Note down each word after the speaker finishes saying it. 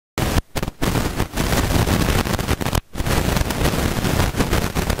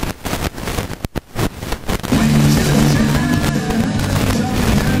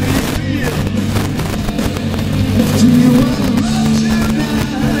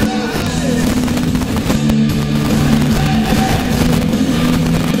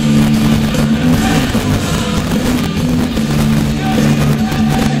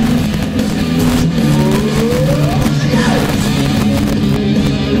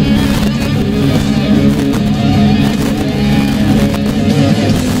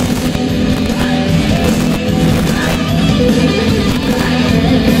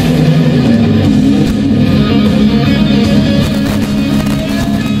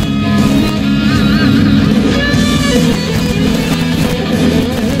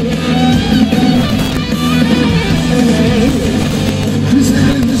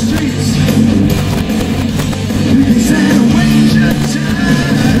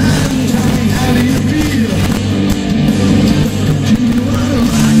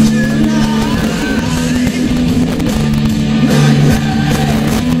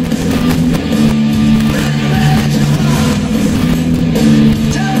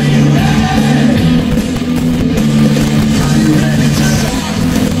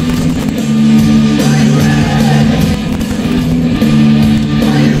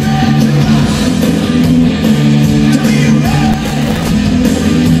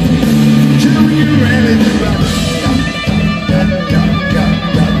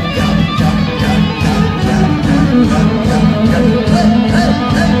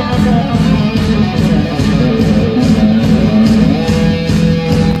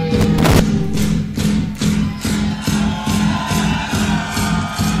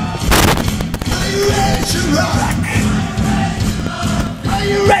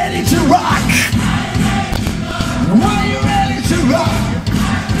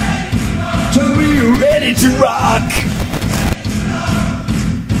ready to rock.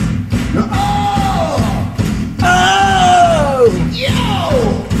 Oh! Yo!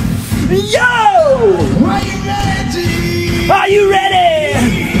 Yo! Are you ready? Are you ready?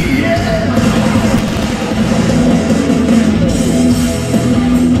 Yeah.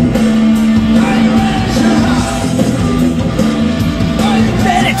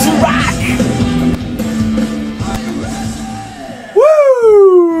 Ready to rock.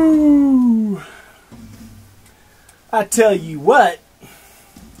 Woo! I tell you what,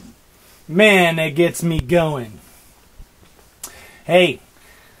 man, that gets me going. Hey,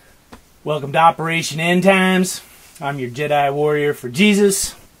 welcome to Operation End Times. I'm your Jedi warrior for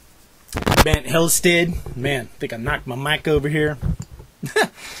Jesus, Bent Hillstead. Man, I think I knocked my mic over here.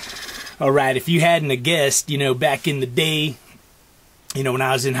 Alright, if you hadn't have guessed, back in the day, when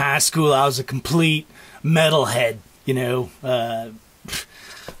I was in high school, I was a complete metalhead,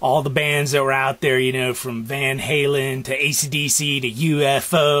 all the bands that were out there, from Van Halen to AC/DC to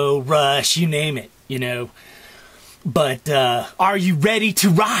UFO, Rush, you name it, But Are You Ready to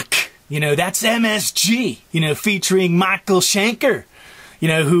Rock? That's MSG, featuring Michael Schenker,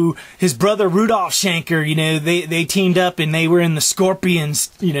 who his brother Rudolph Schenker, they teamed up and they were in the Scorpions,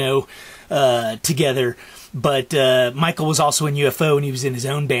 together. But Michael was also in UFO and he was in his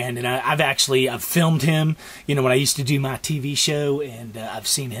own band. And I've filmed him, when I used to do my TV show, and I've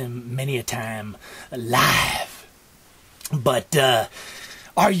seen him many a time live. But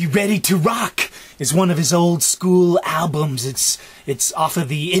Are You Ready to Rock is one of his old school albums. It's off of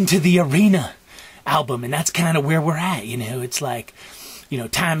the Into the Arena album, and that's kind of where we're at. It's like,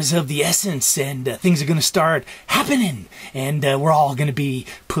 time is of the essence, and things are going to start happening, and we're all going to be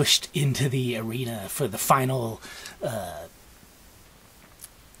pushed into the arena for the final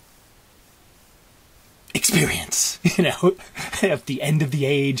experience, at the end of the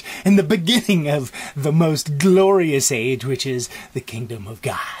age and the beginning of the most glorious age, which is the kingdom of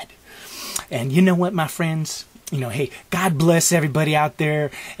God. And you know what, my friends? Hey, God bless everybody out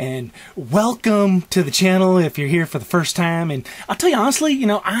there, and welcome to the channel if you're here for the first time. And I'll tell you honestly,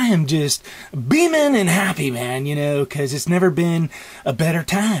 I am just beaming and happy, man, because it's never been a better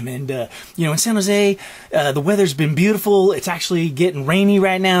time. And, in San Jose, the weather's been beautiful. It's actually getting rainy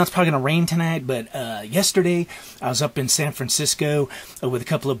right now. It's probably going to rain tonight. But yesterday, I was up in San Francisco with a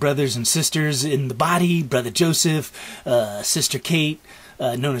couple of brothers and sisters in the body, Brother Joseph, Sister Kate,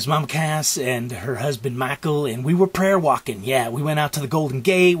 known as Mama Cass, and her husband Michael, and we were prayer walking. Yeah, we went out to the Golden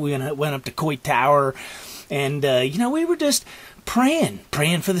Gate, we went up to Coit Tower, and we were just praying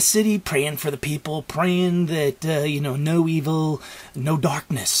for the city, praying for the people, praying that no evil, no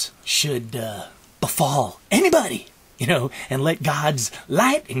darkness should befall anybody, and let God's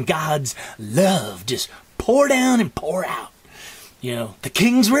light and God's love just pour down and pour out. The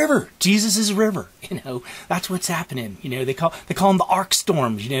King's River, Jesus' river, that's what's happening. They call them the arc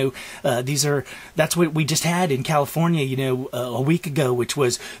storms, that's what we just had in California, a week ago, which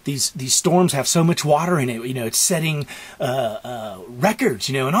was these storms have so much water in it, it's setting records,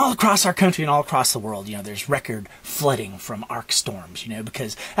 and all across our country and all across the world, there's record flooding from arc storms,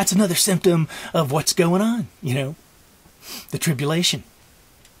 because that's another symptom of what's going on, the tribulation.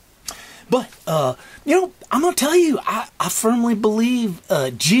 But, I'm going to tell you, I firmly believe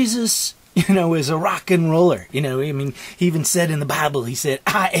Jesus, is a rock and roller. He even said in the Bible, he said,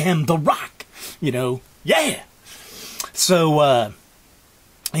 I am the rock, yeah. So,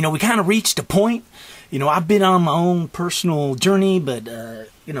 we kind of reached a point. I've been on my own personal journey, but,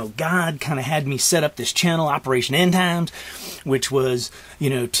 God kind of had me set up this channel, Operation End Times, which was,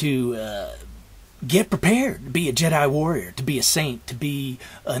 to get prepared to be a Jedi warrior, to be a saint, to be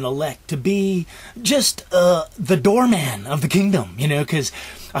an elect, to be just the doorman of the kingdom, because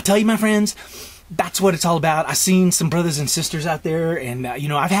I'll tell you, my friends, that's what it's all about. I've seen some brothers and sisters out there, and,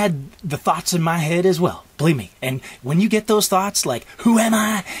 I've had the thoughts in my head as well, believe me. And when you get those thoughts, like, who am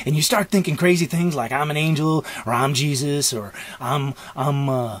I? And you start thinking crazy things like I'm an angel, or I'm Jesus, or I'm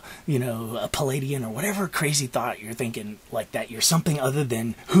a Palladian, or whatever crazy thought you're thinking like that. You're something other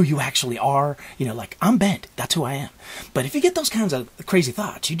than who you actually are. Like, I'm Bent. That's who I am. But if you get those kinds of crazy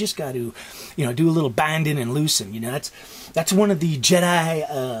thoughts, you just got to, do a little binding and loosing. That's one of the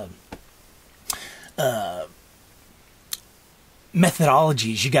Jedi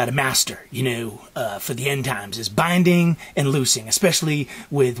methodologies you got to master, for the end times, is binding and loosing, especially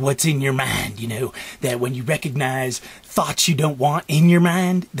with what's in your mind, that when you recognize thoughts you don't want in your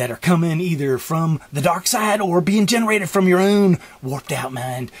mind that are coming either from the dark side or being generated from your own warped out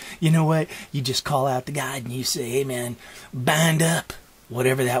mind, you know what? You just call out to God and you say, hey man, bind up,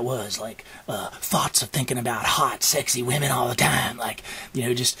 whatever that was, like thoughts of thinking about hot, sexy women all the time, like, you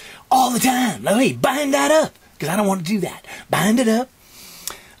know, just all the time. No, hey, bind that up, because I don't want to do that. Bind it up.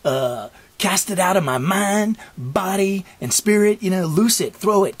 Cast it out of my mind, body, and spirit, you know, loose it,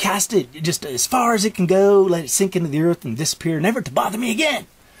 throw it, cast it just as far as it can go, let it sink into the earth and disappear, never to bother me again.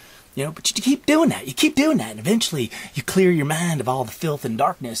 You know, but you keep doing that. You keep doing that, and eventually you clear your mind of all the filth and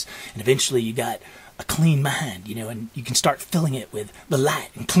darkness, and eventually you got a clean mind, you know, and you can start filling it with the light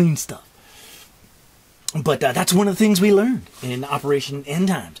and clean stuff. But that's one of the things we learned in Operation End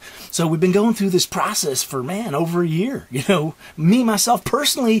Times. So we've been going through this process for, man, over a year. You know, me, myself,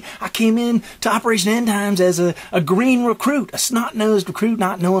 personally, I came in to Operation End Times as a green recruit, a snot-nosed recruit,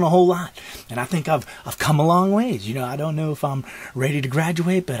 not knowing a whole lot. And I think I've come a long ways. You know, I don't know if I'm ready to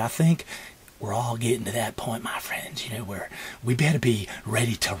graduate, but I think we're all getting to that point, my friends, you know, where we better be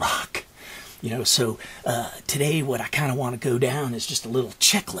ready to rock. You know, so today what I kind of want to go down is just a little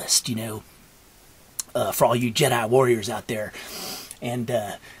checklist, you know, for all you Jedi warriors out there. And,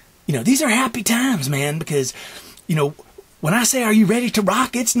 you know, these are happy times, man, because, you know, when I say, are you ready to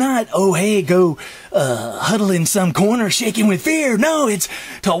rock? It's not, oh, hey, go huddle in some corner shaking with fear. No, it's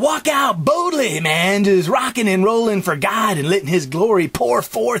to walk out boldly, man, just rocking and rolling for God and letting his glory pour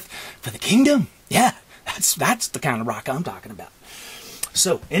forth for the kingdom. Yeah, that's the kind of rock I'm talking about.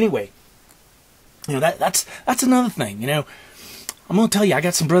 So, anyway, you know, that's another thing, you know. I'm going to tell you, I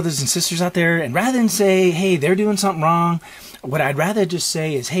got some brothers and sisters out there, and rather than say, hey, they're doing something wrong, what I'd rather just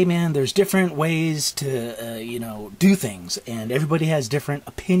say is, hey, man, there's different ways to, you know, do things, and everybody has different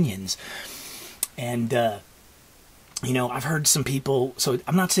opinions. And, you know, I've heard some people, so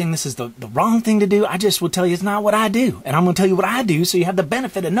I'm not saying this is the wrong thing to do. I just will tell you it's not what I do. And I'm going to tell you what I do so you have the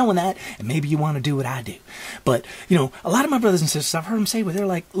benefit of knowing that, and maybe you want to do what I do. But, you know, a lot of my brothers and sisters, I've heard them say, well, they're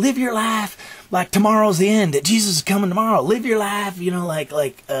like, live your life like tomorrow's the end, that Jesus is coming tomorrow. Live your life, you know, like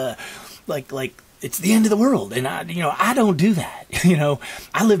it's the end of the world. And I don't do that. You know,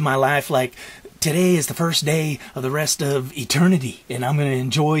 I live my life like today is the first day of the rest of eternity, and I'm going to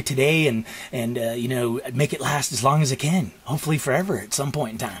enjoy today and you know, make it last as long as I can, hopefully forever at some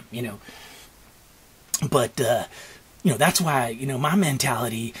point in time, you know. But you know, that's why, you know, my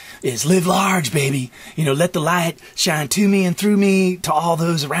mentality is live large, baby. You know, let the light shine to me and through me to all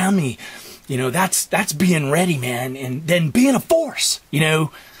those around me. You know, that's being ready, man, and then being a force, you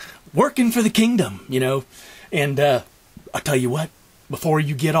know, working for the kingdom, you know. And I'll tell you what, before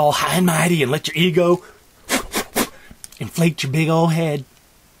you get all high and mighty and let your ego inflate your big old head,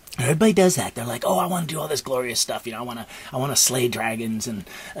 everybody does that. They're like, oh, I want to do all this glorious stuff, you know, I want to slay dragons, and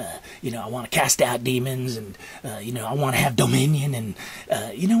you know, I want to cast out demons, and you know, I want to have dominion. And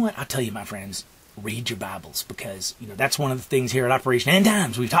you know what, I'll tell you, my friends, read your Bibles, because, you know, that's one of the things here at Operation End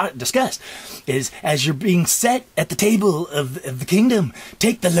Times we've discussed, is as you're being set at the table of the kingdom,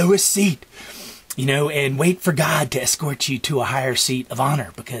 take the lowest seat, you know, and wait for God to escort you to a higher seat of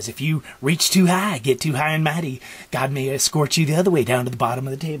honor, because if you reach too high, get too high and mighty, God may escort you the other way down to the bottom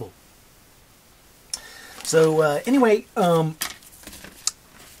of the table. So anyway, you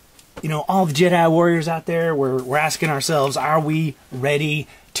know, all the Jedi warriors out there, we're asking ourselves, are we ready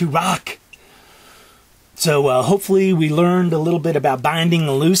to rock? So hopefully we learned a little bit about binding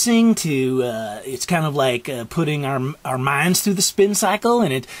and loosing. It's kind of like putting our minds through the spin cycle,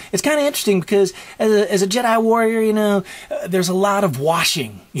 and it's kind of interesting because as a Jedi warrior, you know, there's a lot of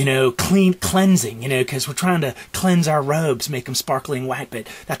washing, you know, cleansing, you know, because we're trying to cleanse our robes, make them sparkling white, but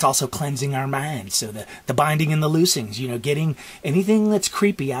that's also cleansing our minds. So the binding and the loosings, you know, getting anything that's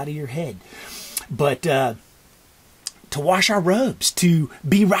creepy out of your head, but to wash our robes, to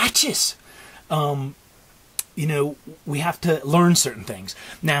be righteous. You know, we have to learn certain things.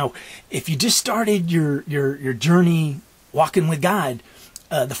 Now, if you just started your journey walking with God,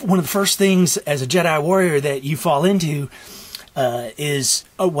 one of the first things as a Jedi warrior that you fall into is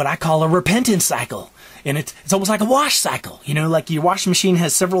what I call a repentance cycle. And it's almost like a wash cycle, you know, like your washing machine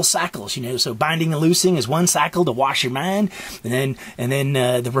has several cycles, you know, so binding and loosing is one cycle to wash your mind, and then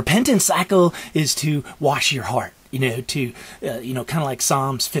the repentance cycle is to wash your heart. You know, to, you know, kind of like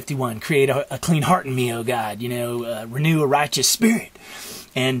Psalms 51, create a clean heart in me, O God, you know, renew a righteous spirit.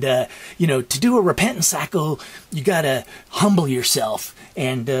 And, you know, to do a repentance cycle, you got to humble yourself.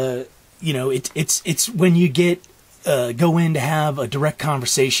 And, you know, it's when you go in to have a direct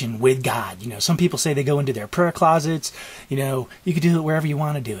conversation with God. You know, some people say they go into their prayer closets. You know, you could do it wherever you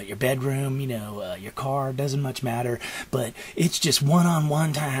want to do it. Your bedroom, you know, your car, doesn't much matter. But it's just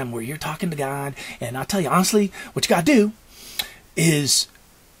one-on-one time where you're talking to God. And I'll tell you, honestly, what you got to do is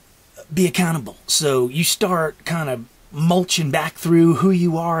be accountable. So you start kind of mulching back through who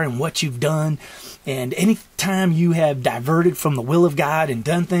you are and what you've done. And anytime you have diverted from the will of God and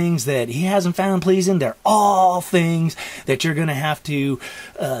done things that He hasn't found pleasing, they're all things that you're going to have to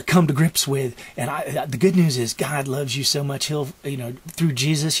come to grips with. And the good news is God loves you so much. He'll, through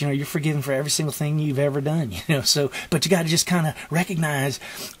Jesus, you're forgiven for every single thing you've ever done. So, but you got to just kind of recognize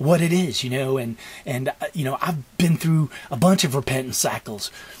what it is. And I've been through a bunch of repentance cycles,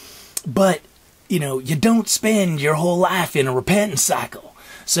 but you don't spend your whole life in a repentance cycle.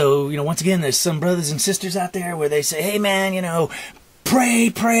 So, once again, there's some brothers and sisters out there where they say, hey, man, pray,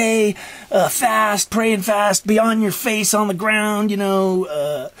 fast, pray and fast, be on your face on the ground,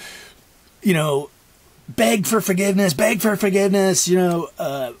 beg for forgiveness.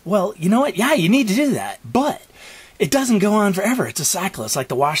 Well, you know what? Yeah, you need to do that. But it doesn't go on forever. It's a cycle. It's like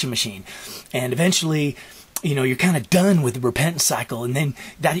the washing machine. And eventually, you're kind of done with the repentance cycle, and then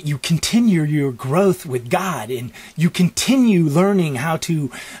that you continue your growth with God, and you continue learning how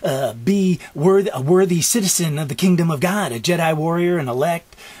to be a worthy citizen of the kingdom of God, a Jedi warrior, an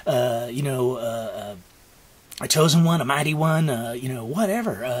elect, a chosen one, a mighty one,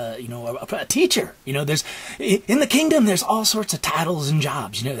 whatever, a teacher. There's in the kingdom, there's all sorts of titles and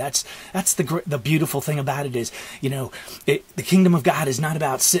jobs. That's the beautiful thing about it is, the kingdom of God is not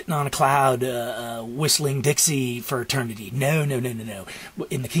about sitting on a cloud, whistling Dixie for eternity. No.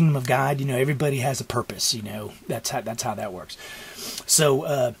 In the kingdom of God, everybody has a purpose. That's how that works.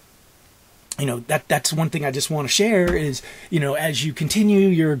 So, that's one thing I just want to share is, as you continue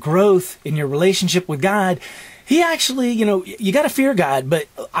your growth in your relationship with God, He actually, you got to fear God, but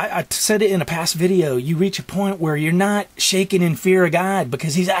I said it in a past video, you reach a point where you're not shaken in fear of God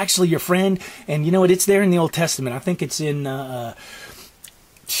because He's actually your friend. And you know what? It's there in the Old Testament. I think it's in, I'm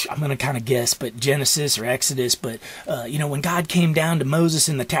going to kind of guess, but Genesis or Exodus. But, when God came down to Moses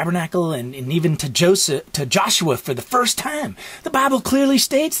in the tabernacle and even to Joshua for the first time, the Bible clearly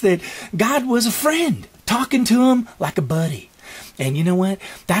states that God was a friend talking to him like a buddy. And you know what?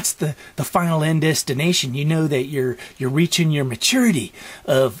 That's the final end destination. You know that you're reaching your maturity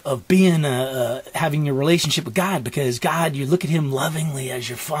of being having your relationship with God, because God, you look at Him lovingly as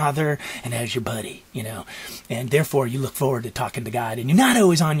your Father and as your buddy, and therefore you look forward to talking to God, and you're not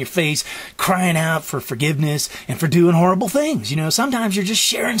always on your face crying out for forgiveness and for doing horrible things. Sometimes you're just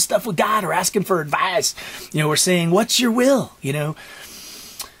sharing stuff with God or asking for advice. We're saying, "What's your will?"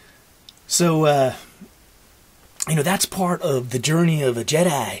 So. That's part of the journey of a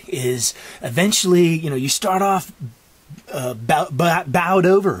Jedi is eventually, you start off bowed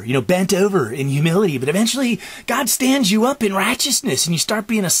over, bent over in humility, but eventually God stands you up in righteousness and you start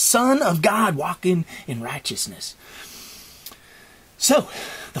being a son of God walking in righteousness. So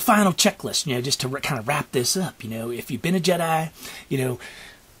the final checklist, just to kind of wrap this up, if you've been a Jedi,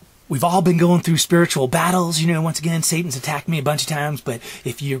 we've all been going through spiritual battles. Once again, Satan's attacked me a bunch of times, but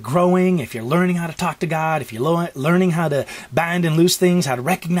if you're growing, if you're learning how to talk to God, if you're learning how to bind and loose things, how to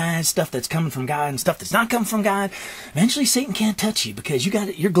recognize stuff that's coming from God and stuff that's not coming from God, eventually Satan can't touch you because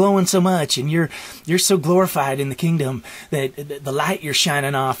you're glowing so much and you're so glorified in the kingdom that the light you're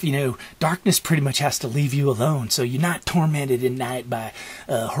shining off, darkness pretty much has to leave you alone. So you're not tormented at night by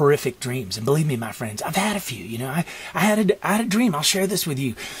horrific dreams. And believe me, my friends, I've had a few. I had a dream. I'll share this with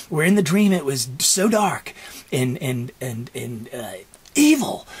you. Where in the dream it was so dark and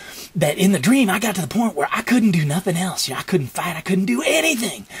evil that in the dream I got to the point where I couldn't do nothing else. I couldn't fight. I couldn't do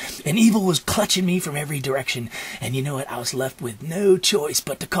anything. And evil was clutching me from every direction. And you know what? I was left with no choice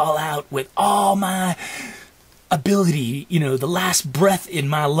but to call out with all my ability. The last breath in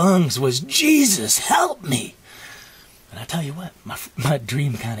my lungs was, "Jesus, help me." And I tell you what, my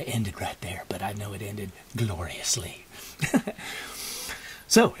dream kind of ended right there, but I know it ended gloriously.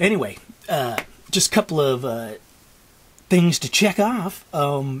 So anyway, just a couple of things to check off.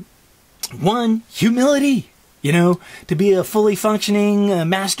 One, humility. To be a fully functioning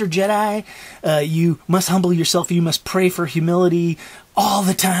master Jedi, you must humble yourself. You must pray for humility all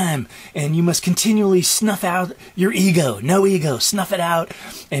the time. And you must continually snuff out your ego. No ego. Snuff it out.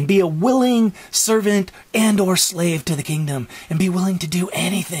 And be a willing servant and or slave to the kingdom. And be willing to do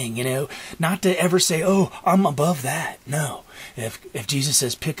anything, Not to ever say, "Oh, I'm above that." No. If Jesus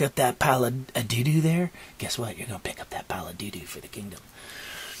says, "Pick up that pile of doo-doo there," guess what? You're going to pick up that pile of doo-doo for the kingdom.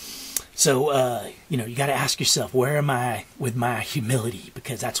 So, you got to ask yourself, where am I with my humility?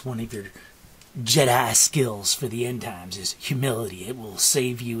 Because that's one of your Jedi skills for the end times is humility. It will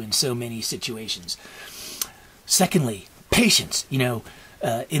save you in so many situations. Secondly, patience.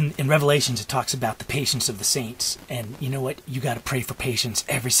 In Revelations, it talks about the patience of the saints. And you know what? You got to pray for patience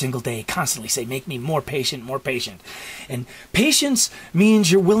every single day. Constantly say, "Make me more patient, more patient." And patience means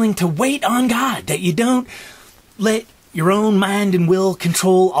you're willing to wait on God. That you don't let your own mind and will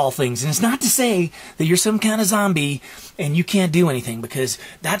control all things. And it's not to say that you're some kind of zombie and you can't do anything, because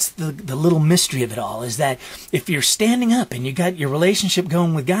that's the little mystery of it all, is that if you're standing up and you got your relationship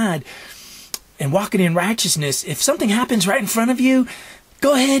going with God and walking in righteousness, if something happens right in front of you,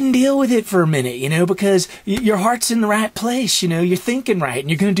 go ahead and deal with it for a minute, because your heart's in the right place, you're thinking right and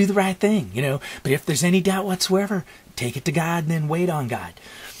you're going to do the right thing, But if there's any doubt whatsoever, take it to God and then wait on God.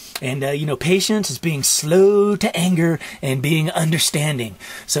 And, patience is being slow to anger and being understanding.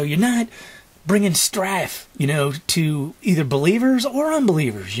 So you're not bringing strife, to either believers or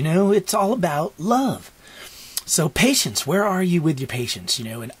unbelievers. It's all about love. So patience, where are you with your patience?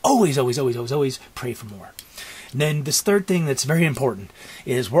 And always, always, always, always, always pray for more. And then this third thing that's very important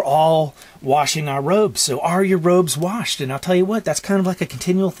is we're all washing our robes. So are your robes washed? And I'll tell you what, that's kind of like a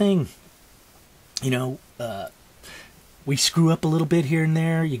continual thing. We screw up a little bit here and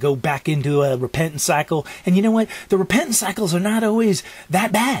there. You go back into a repentance cycle. And you know what? The repentance cycles are not always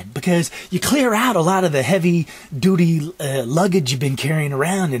that bad, because you clear out a lot of the heavy-duty luggage you've been carrying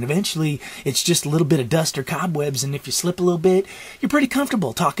around, and eventually it's just a little bit of dust or cobwebs, and if you slip a little bit, you're pretty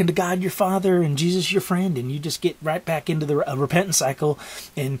comfortable talking to God, your Father, and Jesus, your friend, and you just get right back into the repentance cycle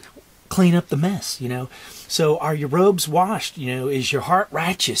and clean up the mess, So are your robes washed? Is your heart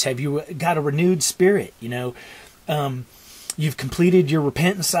righteous? Have you got a renewed spirit? You've completed your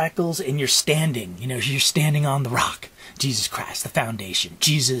repentance cycles and you're standing. You're standing on the rock. Jesus Christ, the foundation.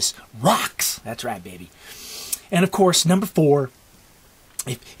 Jesus rocks. That's right, baby. And of course, number 4,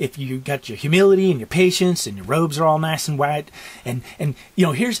 if you got your humility and your patience and your robes are all nice and white, and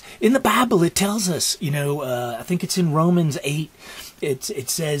here's in the Bible it tells us, I think it's in Romans 8. It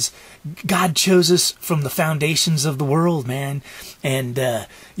says God chose us from the foundations of the world, man. And,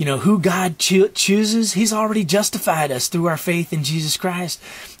 who God chooses, he's already justified us through our faith in Jesus Christ.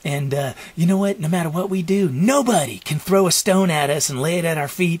 And you know what? No matter what we do, nobody can throw a stone at us and lay it at our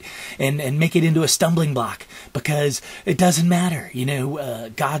feet and make it into a stumbling block, because it doesn't matter.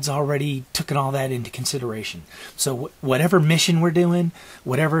 God's already taken all that into consideration. So whatever mission we're doing,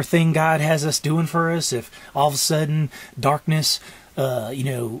 whatever thing God has us doing for us, if all of a sudden darkness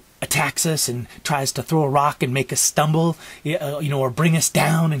attacks us and tries to throw a rock and make us stumble, or bring us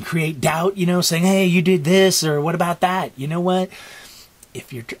down and create doubt, saying, hey, you did this, or what about that? You know what?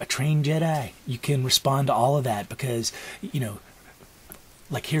 If you're a trained Jedi, you can respond to all of that, because,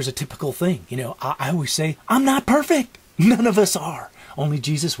 like here's a typical thing. I always say, I'm not perfect. None of us are. Only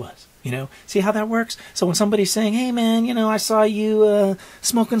Jesus was. See how that works? So when somebody's saying, hey, man, I saw you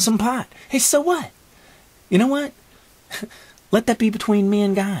smoking some pot. Hey, so what? You know what? Let that be between me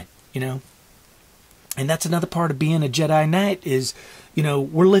and God, And that's another part of being a Jedi Knight is,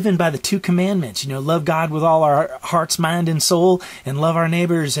 we're living by the 2 commandments. Love God with all our hearts, mind, and soul, and love our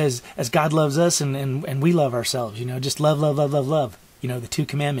neighbors as God loves us and we love ourselves. Just love, love, love, love, love. The 2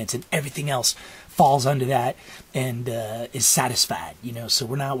 commandments, and everything else falls under that and is satisfied. So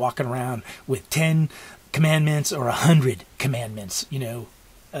we're not walking around with 10 commandments or 100 commandments.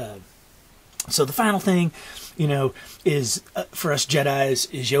 So the final thing, is for us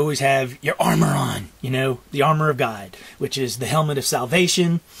Jedis is you always have your armor on, the armor of God, which is the helmet of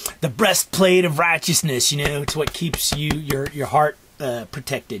salvation, the breastplate of righteousness, it's what keeps your heart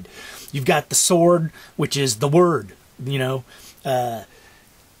protected. You've got the sword, which is the word, you're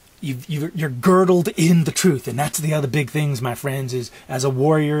girdled in the truth. And that's the other big things, my friends, is as a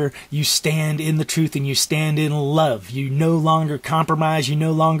warrior, you stand in the truth and you stand in love. You no longer compromise. You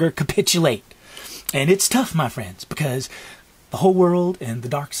no longer capitulate. And it's tough, my friends, because the whole world and the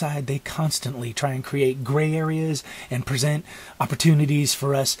dark side, they constantly try and create gray areas and present opportunities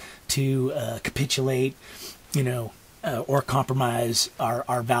for us to capitulate, or compromise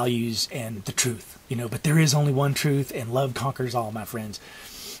our values and the truth, But there is only one truth, and love conquers all, my friends.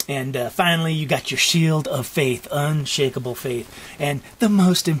 And finally, you got your shield of faith, unshakable faith. And the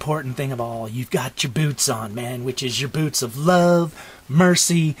most important thing of all, you've got your boots on, man, which is your boots of love,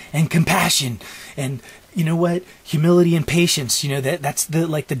 mercy, and compassion. And you know what? Humility and patience, that's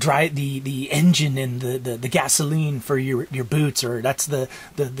the engine and the gasoline for your boots, or that's the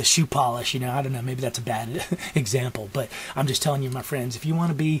shoe polish, I don't know, maybe that's a bad example, but I'm just telling you, my friends, if you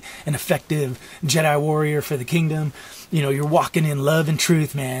want to be an effective Jedi warrior for the kingdom, you're walking in love and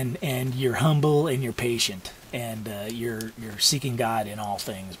truth, man, and you're humble and you're patient, and you're seeking God in all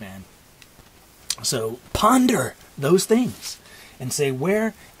things, man. So ponder those things and say,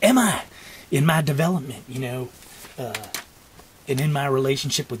 where am I in my development, and in my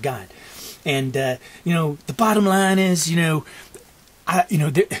relationship with God? And, the bottom line is,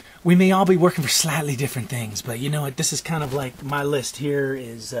 we may all be working for slightly different things, but you know what, this is kind of like my list here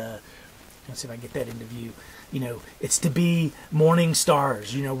is, Let's see if I can get that into view. You know, it's to be morning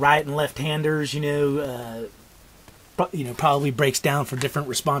stars. You know, right and left-handers. Probably breaks down for different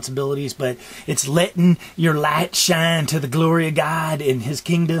responsibilities, but it's letting your light shine to the glory of God, and His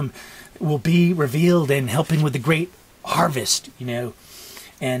kingdom will be revealed, and helping with the great harvest. You know,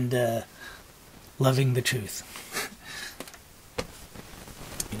 and loving the truth.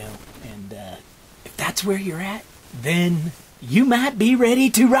 You know, and if that's where you're at, then you might be ready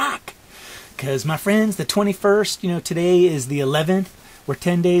to rock. Because, my friends, the 21st, you know, today is the 11th. We're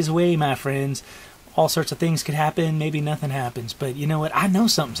 10 days away, my friends. All sorts of things could happen. Maybe nothing happens. But you know what? I know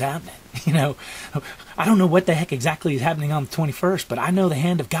something's happening. You know, I don't know what the heck exactly is happening on the 21st, but I know the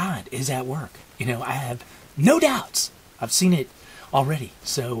hand of God is at work. You know, I have no doubts. I've seen it already.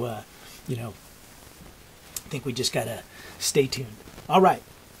 So, you know, I think we just got to stay tuned. All right.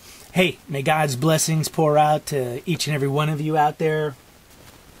 Hey, may God's blessings pour out to each and every one of you out there.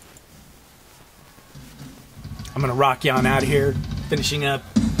 I'm going to rock you on out of here, finishing up.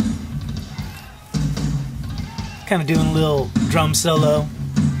 Kind of doing a little drum solo.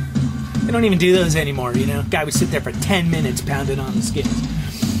 They don't even do those anymore, you know. Guy would sit there for 10 minutes pounding on the skins.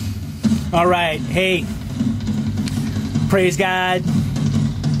 All right, hey. Praise God,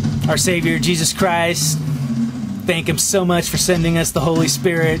 our Savior, Jesus Christ. Thank Him so much for sending us the Holy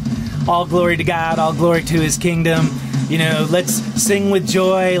Spirit. All glory to God, all glory to His kingdom. You know, let's sing with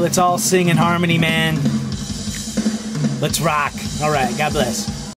joy. Let's all sing in harmony, man. Let's rock. All right, God bless.